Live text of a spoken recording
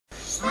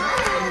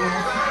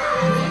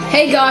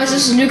Hey guys,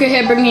 this is Luca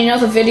here bringing you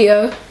another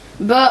video,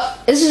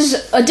 but this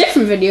is a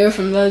different video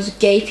from those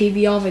gay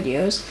PBR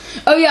videos.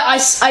 Oh yeah, I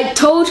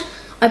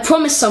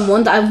promised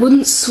someone that I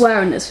wouldn't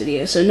swear in this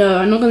video, so no,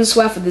 I'm not going to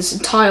swear for this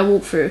entire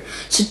walkthrough,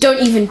 so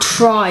don't even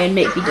try and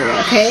make me do it,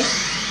 okay?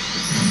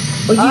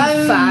 Or you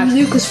I'm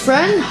Luca's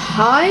friend,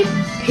 hi,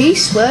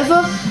 peace,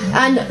 whatever,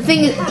 and the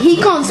thing is, he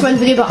can't swear in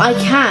the video, but I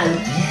can,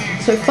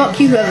 so fuck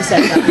you whoever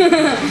said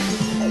that.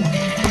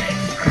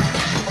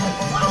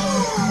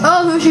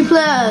 Oh, who should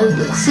play?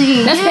 Let's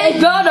see. Let's play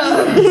Bardo!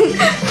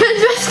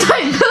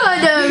 Transvestite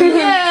Bardo!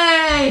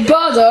 Yay!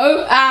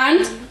 Bardo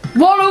and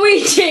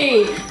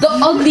Waluigi! The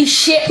ugly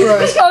shit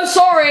bros. Oh,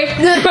 sorry.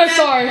 I'm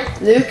sorry.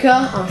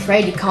 Luca, I'm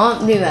afraid you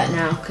can't do that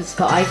now,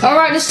 but I can.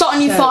 Alright, let's start a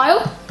new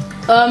file.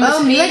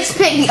 Let's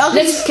pick the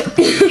ugliest, pick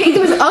the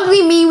most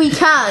ugly me we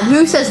can.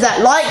 Who says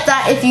that? Like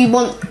that if you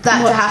want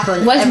that to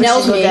happen. Where's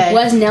Nels me? Day.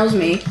 Where's Nels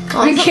me?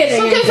 Oh, I'm kidding.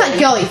 Stop going for that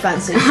girl you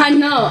fancy. I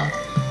know.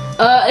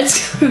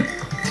 It's...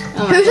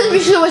 Oh, who says we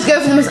should always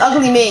go for the most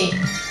ugly me?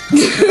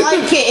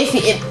 Like it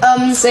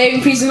if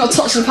Saving please do not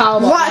touch the power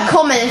button. Write a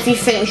comment if you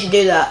think we should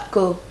do that.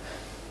 Cool.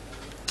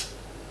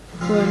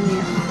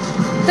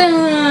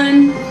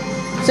 Done.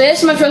 So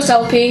this is my first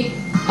LP.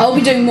 I'll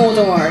be doing more,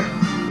 don't worry.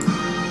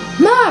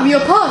 Mario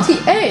Party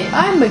 8,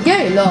 I'm a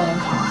gay lord.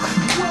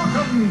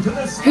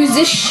 Who's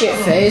this shit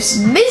face?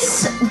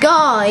 This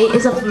guy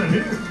is a...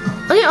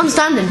 I don't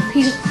understand him.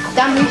 He's a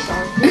damn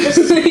retard.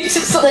 He's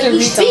just such a He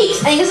retard. speaks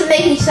and he doesn't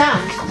make any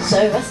sound.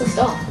 So that's the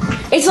start.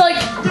 It's like,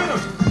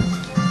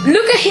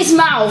 look at his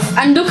mouth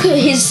and look at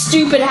his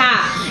stupid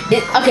hat.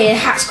 Okay,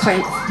 his hat's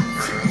quite...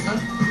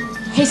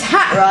 His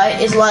hat, right,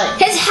 is like...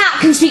 His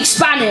hat can speak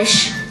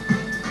Spanish.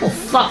 Oh,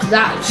 fuck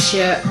that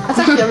shit. That's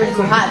actually a really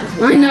cool hat.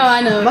 I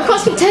know. I can't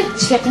speak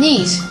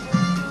Japanese.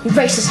 You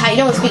racist hat. You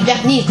don't want to speak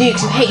Japanese, do you?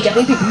 Because you hate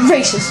Japanese people. You're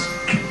racist.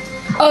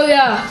 Oh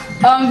yeah.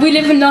 We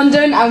live in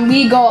London and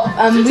we got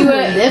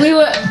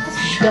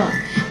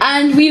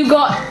we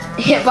got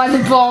hit by the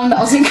bomb that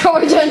was in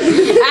Croydon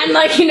and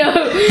like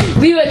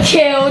we were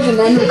killed and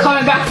then we're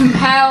coming back from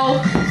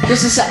hell.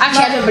 Just to say,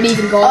 actually, I don't believe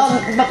in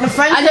God. But my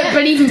friend I don't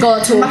believe in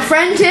God at all. My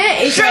friend here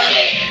is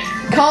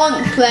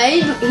can't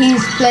play.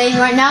 He's playing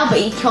right now, but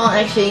he can't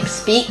actually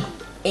speak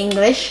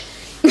English.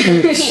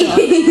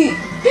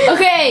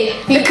 Okay,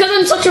 because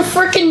I'm such a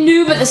freaking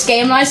noob at this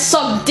game and I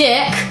suck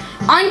dick,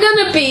 I'm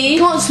gonna be... You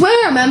can't swear,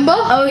 remember?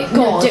 Oh,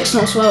 no, dick's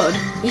not sweared.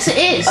 Yes, it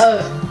is.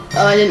 Oh,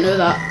 I didn't know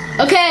that.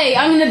 Okay,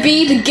 I'm gonna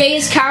be the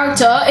gayest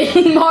character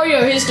in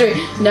Mario history.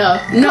 No,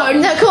 come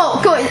on.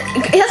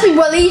 It has to be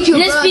Waluigi or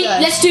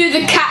Let's do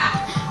the cat.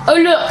 Oh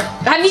look,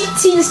 have you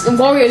seen this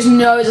Wario's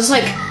nose? It's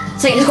like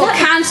he's got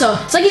cancer.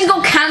 It's like he's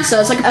got cancer.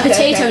 It's like a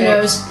potato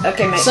nose.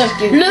 Okay, mate. So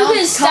look at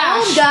his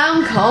stash.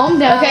 Calm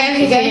down. Okay,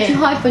 You're getting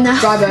too hyper now.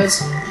 Dry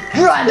bones.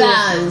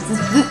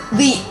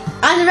 The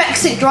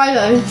anorexic dry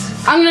bones.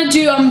 I'm gonna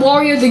do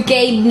Wario the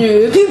gay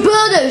noob. Do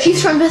Birdo. She's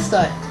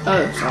transvestite.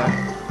 Oh, sorry.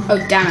 Oh,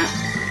 damn it.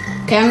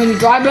 Okay, I'm gonna do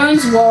Dry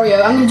Bones,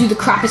 Wario. I'm gonna do the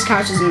crappiest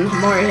characters in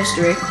Mario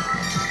history.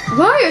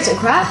 Wario's a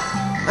crap.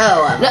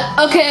 Oh,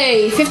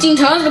 okay, 15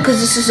 turns because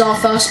this is our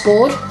first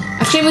board.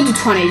 Actually, we'll do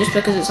 20 just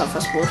because it's our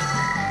first board.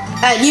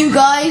 And you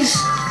guys,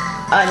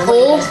 I don't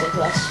know what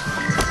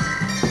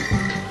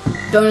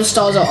bonus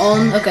stars are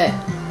on. Okay.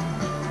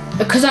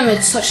 Because I'm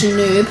such a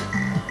noob.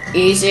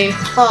 Easy.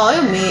 Oh,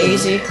 you're me.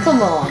 Easy.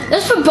 Come on.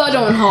 Let's put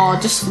Birdo on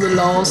hard just for the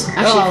lols.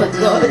 Actually,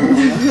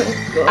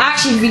 I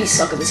actually really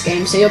suck at this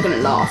game, so you're gonna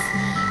laugh.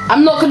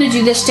 I'm not gonna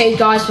do this stage,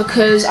 guys,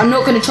 because I'm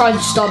not gonna try to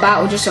start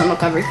battle just to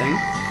unlock everything.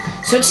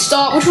 So let's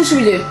start. Which one should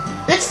we do?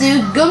 Let's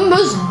do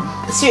Gumbo's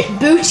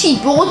Booty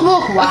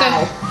Boardwalk.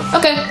 Wow.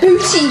 Okay.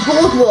 Booty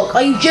Boardwalk.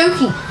 Are you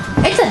joking?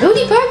 It's a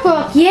booty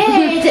boardwalk.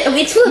 Yeah.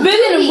 It's for the We're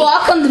booty. gonna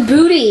walk on the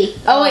booty.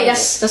 Oh wait,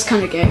 that's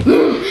kind of gay.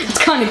 That's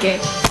kind of gay.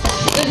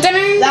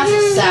 That's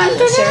sad.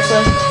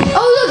 Seriously.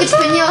 Oh look, it's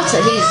Pinata.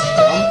 He's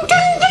dumb.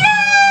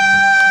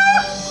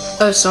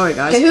 Oh, sorry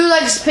guys. Okay, who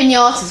likes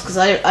pinatas? Because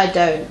I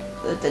don't.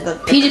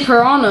 Peter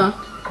Piranha.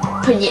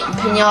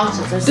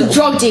 Pinatas. The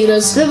drug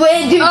dealers. The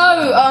weird dudes.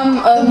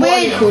 The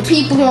weird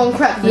people who are on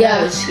crack.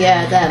 Yeah.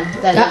 Yeah, them.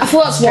 I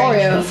thought that's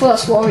Wario. That's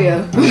That's the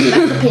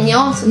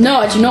pinata. No,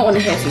 I do not want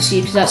to hit you,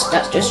 see, because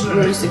that just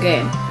ruins the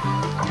game.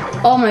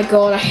 Oh my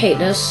god, I hate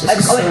this. This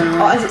is so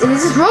annoying.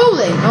 This is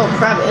rolling. Oh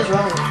crap, it is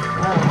rolling.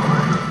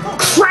 Wow.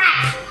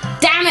 Crap!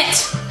 Damn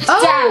it!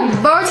 Damn!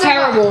 Birdo.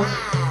 Terrible.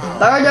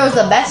 Birdo's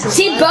the best.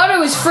 See,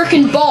 Birdo is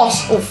freaking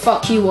boss. Oh,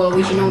 fuck you,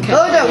 Waluigi. No one cares.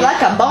 Birdo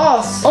like a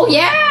boss. Oh,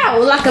 yeah!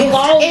 Like a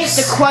boss. It's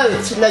the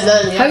quote.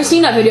 Have you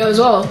seen that video as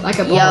well? Like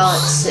a boss. Yeah,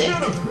 it's sick.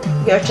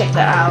 Go check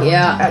that out.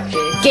 Yeah.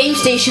 Actually. Game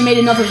Station made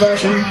another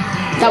version.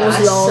 That was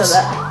lost.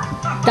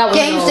 That was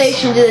Game lost.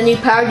 Station did a new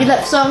parody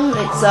lip song.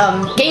 It's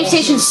Game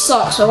Station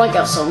sucks. I like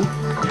that song.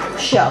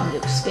 Shut up,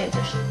 Lucas. Game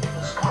Station.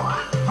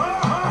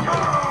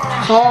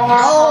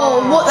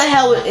 Oh, what the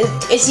hell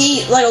is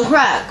he like on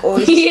crack or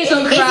he is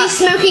on crack? Is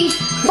he smoking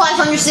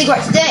 500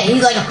 cigarettes a day.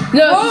 He's like,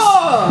 He's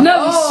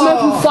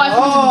smoking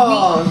 500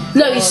 weed.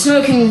 No, he's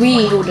smoking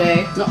weed all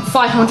day. Not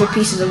 500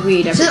 pieces of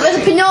weed every so there's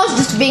a Pinard's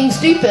just being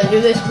stupid. Do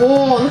this.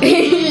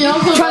 He's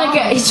trying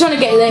to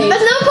get laid.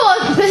 There's no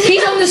point.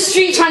 He's on the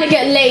street trying to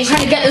get laid,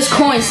 trying to get those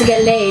coins to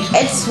get laid.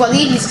 It's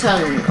Walidi's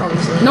turn,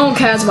 obviously. No one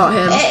cares about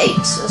him. 8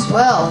 as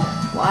well.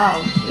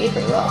 Wow, you did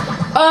pretty well.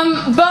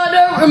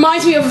 Birdo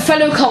reminds me of a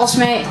fellow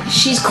classmate.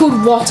 She's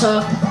called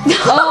Water.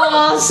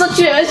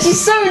 She's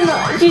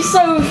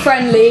so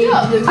friendly.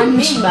 I'm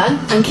mean, man.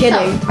 I'm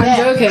kidding. I'm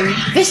joking.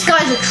 This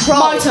guy's a troll.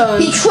 My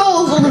turn. He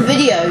trolls all the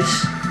videos.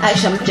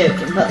 Actually, I'm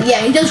joking, but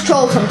yeah, he does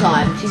troll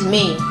sometimes. He's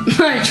mean.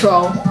 I'm a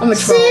troll. I'm a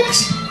troll.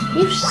 6.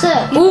 You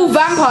suck. Ooh,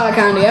 vampire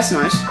candy. That's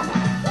nice.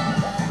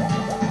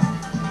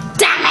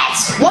 Damn it!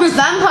 What's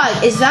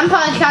vampire? Is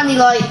vampire candy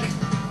like?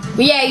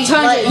 Yeah,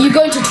 you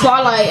go into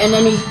Twilight and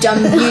then you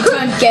turn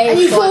gay. And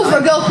you fall for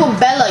a girl called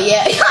Bella,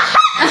 yeah.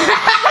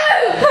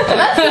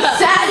 That's the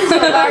saddest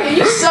one, Mario.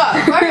 You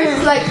suck.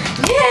 Mario's like,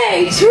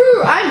 yay,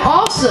 true, I'm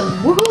awesome.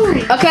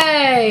 Woohoo.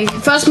 Okay,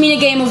 first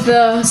minigame of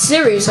the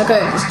series.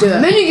 Okay, let's do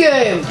it.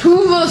 Minigame,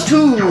 2 vs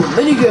 2.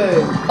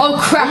 Minigame. Oh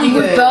crap, I'm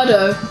with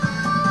Birdo.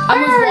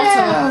 I'm with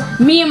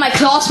Water. Me and my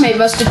classmate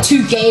versus the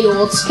 2 gay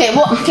lords. Okay,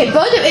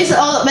 Birdo is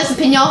all that Mr.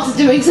 Pinata's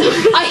doing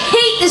something. I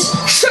hate this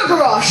sugar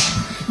rush.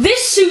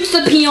 This suits the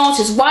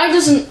pinatas.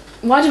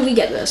 Why did we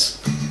get this?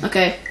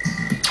 Okay.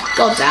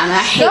 God damn it,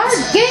 I hate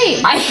this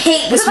game. I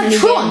hate this minigame.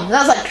 Tron.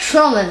 That's like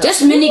Tron.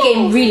 This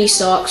minigame really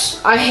sucks.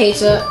 I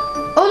hate it.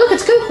 Oh look,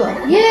 it's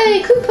Cooper.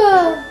 Yay,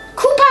 Cooper.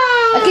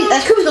 Cooper! Okay,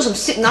 Cooper's got some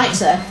sick nights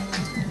there.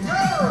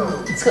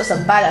 It's got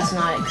some badass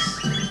nights.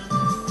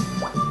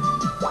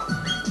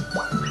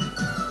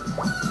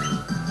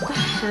 What the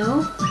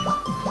hell?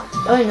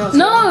 Oh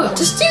no,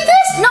 just do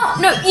this!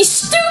 No, you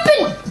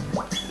stupid!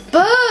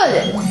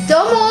 Bird!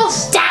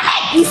 Dumbass! Damn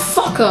it, you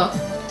fucker!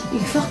 You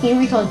fucking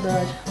retard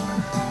bird.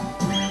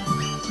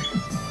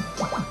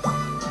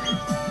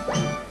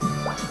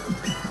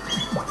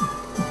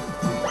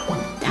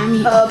 Damn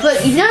you.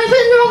 But you've now put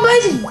it in the wrong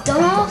place, you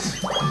dumbass.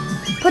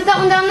 Put that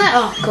one down there.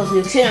 Oh god,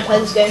 we've seen I play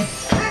this game.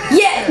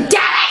 Yeah, damn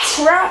it!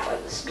 Crap,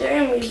 this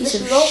game. Piece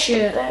of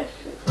shit.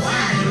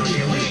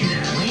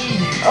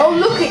 Oh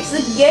look, it's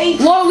the game.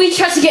 Waluigi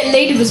tries to get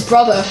laid with his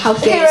brother. How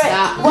gay is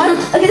that?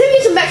 Okay, let me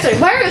get some backstory.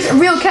 Mario's a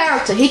real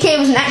character. He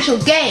came as an actual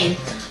game.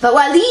 But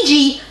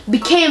Waluigi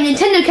became a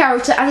Nintendo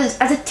character as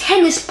a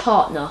tennis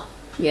partner.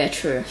 Yeah,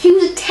 true. He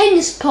was a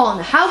tennis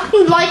partner. How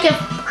can you like a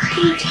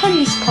fucking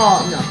tennis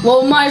partner?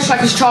 Well, Mario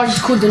Strikers Charge is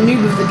called the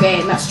noob of the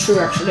game. That's true,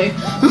 actually.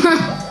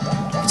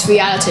 It's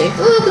reality.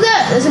 Oh, look at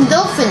that. There's some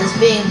dolphins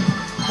being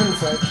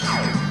homophobic.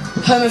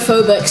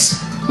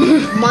 Homophobics.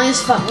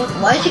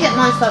 -5. Why did you get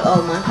 -5?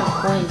 Oh,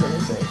 -5 coins,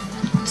 honestly.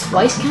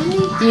 Twice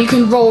candy? You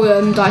can roll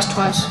dice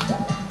twice.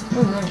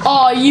 Oh, nice.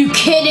 Oh, are you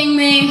kidding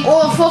me?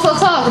 Oh, 4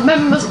 o'clock.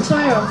 Remember Mr.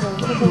 Toyo.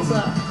 What's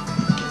that?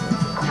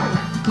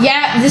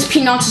 Yeah, this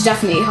peanut is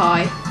definitely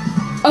high.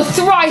 A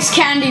thrice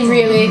candy,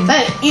 really?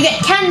 Hey, you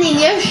get candy in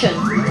the ocean.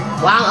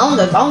 Wow, I want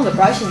to go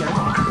pricey now.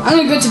 I'm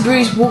gonna go to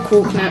Bree's Walk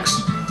Next.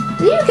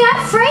 You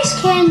got thrice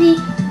candy.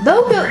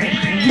 Bodo.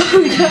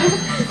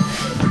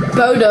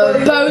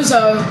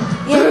 Bozo.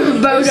 Yeah,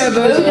 Bozo.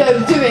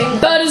 Doing.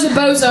 Birdo's a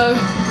bozo.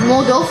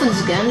 More dolphins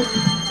again.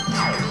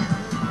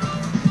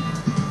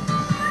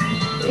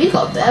 He's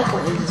got bear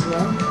coins as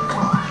well.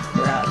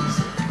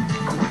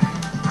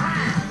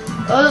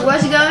 Oh, look,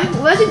 where's he going?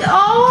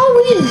 Oh,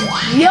 we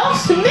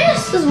just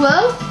missed as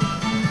well.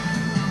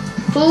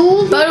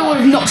 Birdo would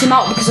have knocked him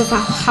out because of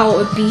how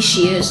obese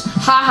she is.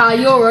 Haha,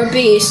 you're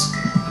obese.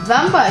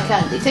 Vampire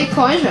candy. Take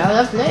coins now.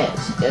 I'll play it.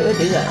 Yeah, we'll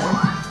do that then.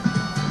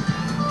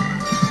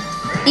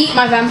 Eat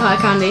my vampire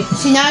candy.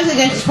 See, now he's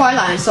going to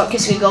Twilight and start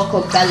kissing a girl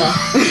called Bella.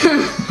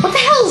 What the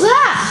hell is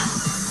that?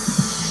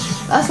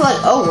 That's like,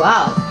 oh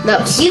wow. No,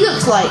 he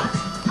looks like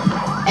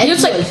Edward. He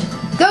looks like...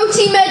 Go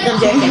Team Ed. I'm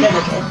joking,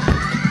 never kid.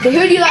 Okay,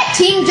 who do you like,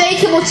 Team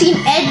Jacob or Team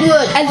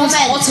Edward? Edward's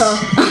hotter.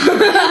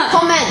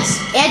 Comments,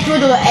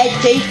 Edward or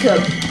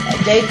Jacob?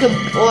 Jacob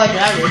or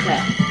Edward, I don't really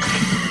care.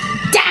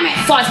 Damn it,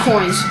 5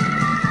 coins.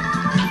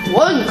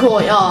 1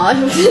 coin, oh,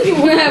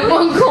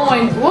 1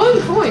 coin.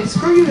 1 coin,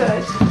 screw you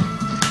guys.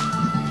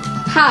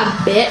 Ha,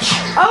 bitch.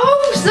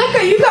 Oh,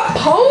 sucker, you got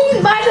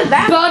pwned by the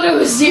vampire. Birdo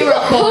with 0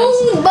 coins.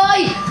 Pwned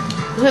by...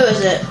 Who is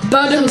it?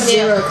 Birdo with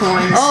 0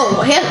 coins.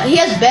 Oh, he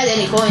has barely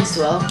any coins,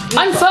 12.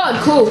 I'm 3rd,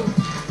 cool.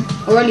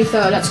 Already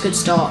 3rd, that's a good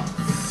start.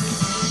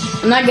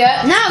 And I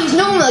get... Now he's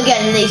normal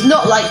again, and he's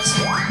not like...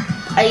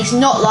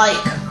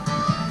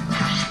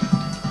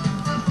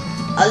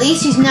 At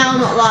least he's now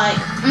not like...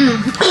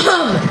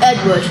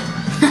 Edward.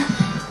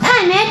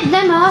 I'm Ed,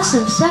 them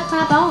awesome, suck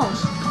my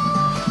balls.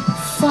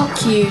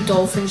 Fuck you,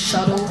 dolphin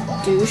shuttle,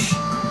 douche.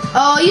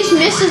 Oh, you just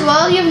missed as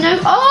well, you have no...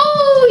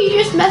 Oh, you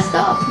just messed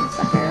up,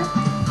 sucker.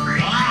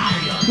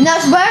 Now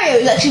it's Wario,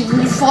 he's actually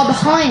really far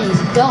behind,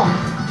 he's dumb.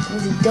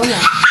 He's a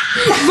dumbass.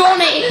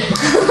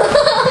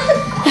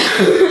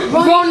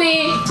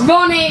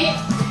 Ronnie.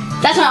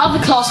 That's my other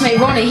classmate,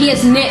 Ronnie. He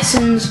has knits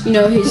and, you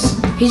know,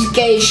 he's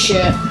gay as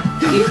shit.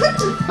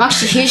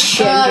 Actually, he's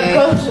shit.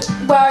 God,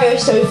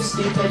 Wario's so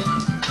stupid.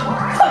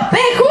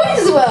 Bear coins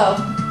as well.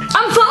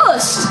 I'm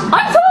first.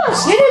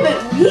 Yeah, no, but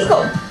he's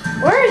got.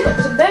 Wario's got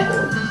some bear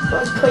coins.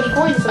 Got 20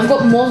 coins. I've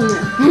got more than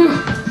him.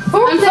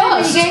 I'm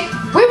first.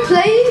 We're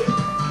playing.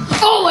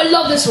 Oh, I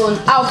love this one.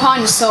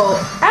 Alpine Assault.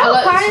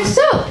 Alpine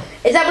Assault.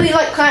 Is that when you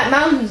like climb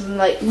mountains and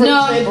like throw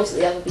snowballs at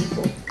the other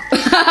people?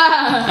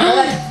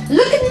 Like,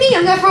 look at me,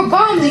 I'm going to throw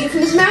bombs at you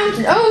from this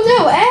mountain. Oh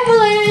no,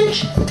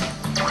 avalanche!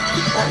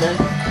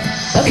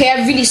 Okay,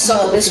 I really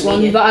suck at this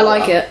one, but I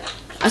like it.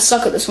 I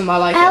suck at this one, but I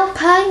like it.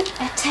 Alpine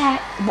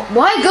attack.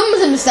 Why are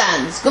Goombas in the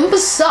stands? Goombas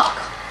suck.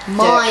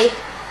 Maybe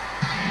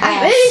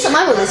it's not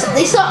my fault.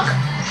 They suck.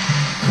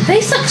 They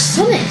suck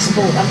Sonic's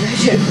ball. I'm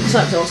joking.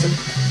 Sonic's awesome.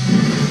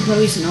 No,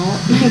 he's not.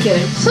 I'm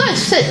kidding.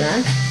 Sonic's sick,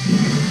 man.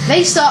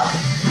 They suck.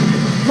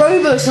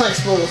 Robo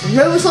Sonic's balls.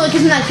 Robo Sonic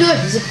isn't that good.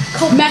 He's a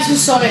cop. Metal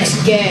Sonic's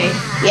gay.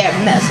 Yeah,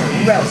 Metal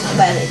Sonic. Robo Sonic.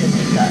 Better than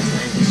these guys,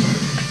 man.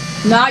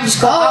 No, I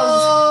just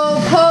got.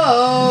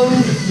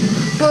 Pwned.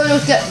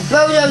 Bodo's get.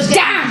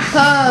 Damn!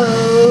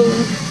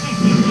 Pwned.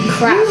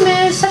 Crap. You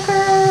man,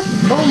 sucker.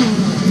 Boom.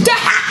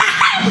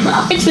 Damn!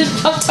 I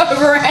just jumped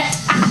over it.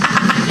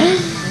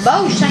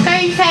 Bo, sucker,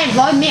 you can't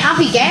avoid me. I'll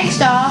be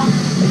gangster.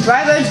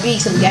 Driver'd be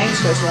some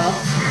gangster as well.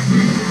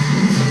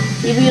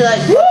 You'd be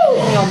like,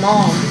 woo! Your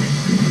mom.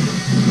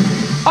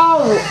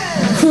 Oh,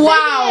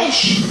 wow.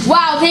 Finish.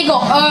 Wow, they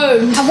got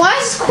owned. And why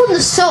is this called an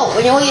assault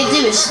when all you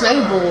do is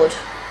snowboard?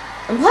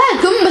 And why are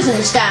Goombas in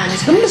the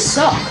stands? Goombas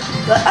suck.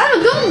 But I'm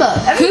a Goomba.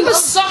 Goombas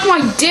suck my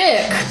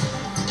dick.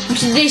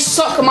 Actually, they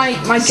suck my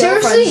girlfriend's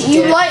Seriously,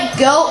 you dick. like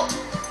girl?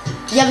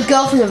 You have a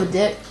girlfriend with a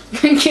dick?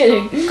 I'm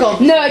kidding.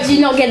 God. No, I did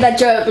not get that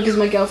joke because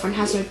my girlfriend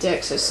has no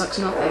dick, so it sucks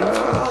nothing.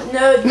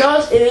 No, it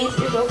does. It means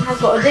your girlfriend has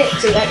got a dick,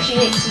 so it actually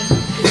makes you.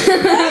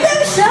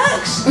 Birdo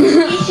sucks!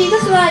 She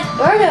doesn't like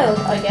Birdo,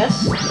 I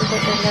guess. I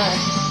don't know.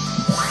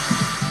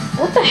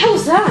 What the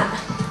hell's that?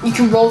 You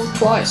can roll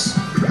twice.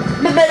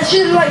 But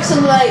she's like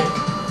some like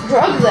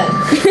drug then.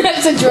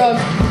 It's a drug.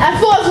 I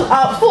thought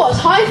I was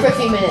high for a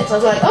few minutes. I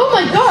was like, oh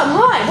my god, I'm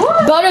high.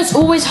 What? Birdo's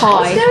always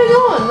high. What's going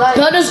on? Like,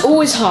 Birdo's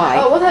always high.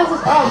 oh, what the hell is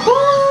this? Oh,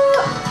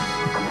 what?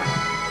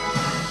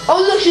 Oh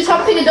look, she's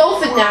humping a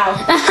dolphin now.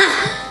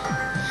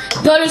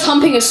 Birdo's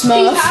humping a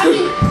Smurf.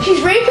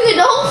 She's raping a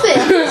dolphin.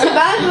 It's so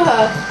bad for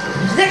her.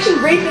 She's actually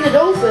raping a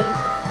dolphin.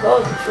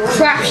 God,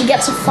 Crap, she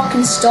gets a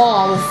fucking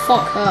star. Well,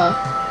 fuck her.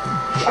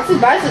 I feel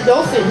bad for the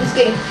dolphin. He's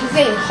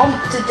getting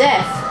humped to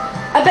death.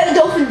 I bet the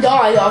dolphin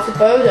died after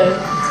Birdo.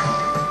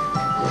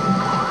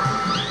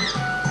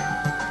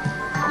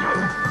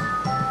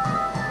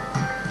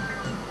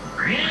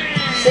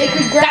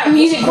 Sacred ground. That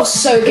music was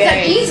so Is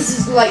that gay. Jesus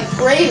is like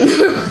brave.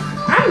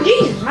 I'm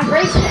Jesus. My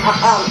grace.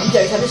 I'm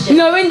joking. I'm just joking.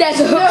 No, in there's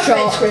a hook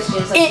shot.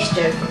 Christians. I'm just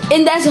joking.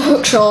 In there's a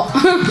hook shot.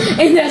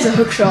 In there's a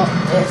hook shot.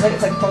 Yeah,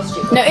 it's like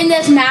prostitute. No, in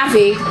there's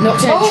Navi.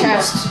 Knocked in the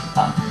chest.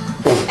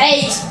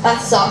 8.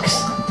 That sucks.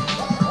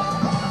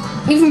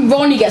 Even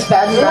Ronnie gets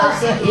better than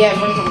that. Yeah,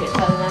 Ronnie doesn't get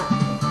better than that.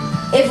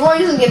 If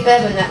Ronnie doesn't get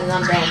better than that, then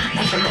I'm done.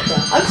 Actually, I'm not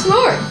done. I'm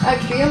smart.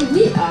 Actually, I'm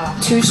neat.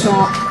 Too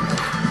smart.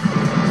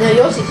 No,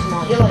 you're too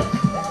smart. You're like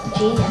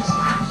genius.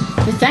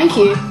 Thank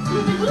you.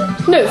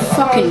 No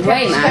fucking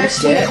way, man.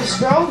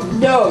 Strong?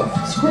 No.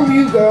 Screw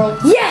you, girl.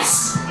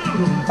 Yes!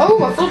 Oh,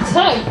 my foot's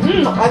tight.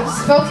 I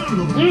just felt.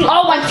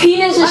 Oh, my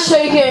penis is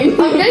shaking.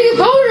 I'm getting a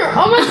boner.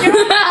 Oh my god.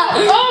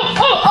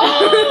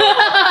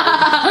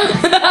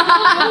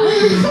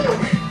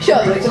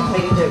 Shut up, just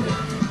making a joke.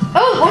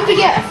 Oh, what did we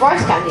get? A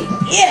rice candy.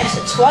 Yes, a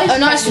twice. Oh,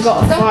 nice, we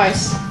got a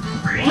rice.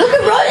 Look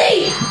at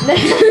Ronnie!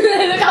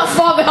 Look how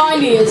far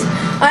behind he is.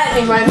 I don't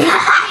think right.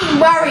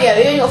 Wario,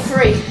 you only got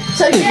 3.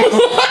 So yes.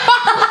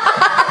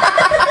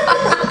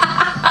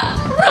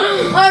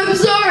 I'm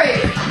sorry.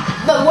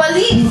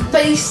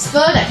 But he's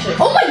third actually.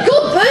 Oh my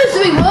god, Birdo's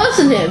doing worse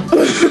than him.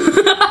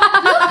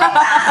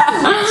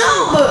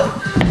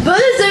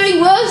 Birdo's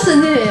doing worse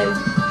than him.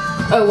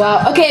 Oh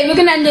wow. Okay, we're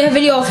gonna end the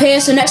video off here,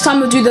 so next time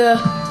we'll do the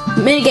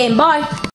minigame. Bye.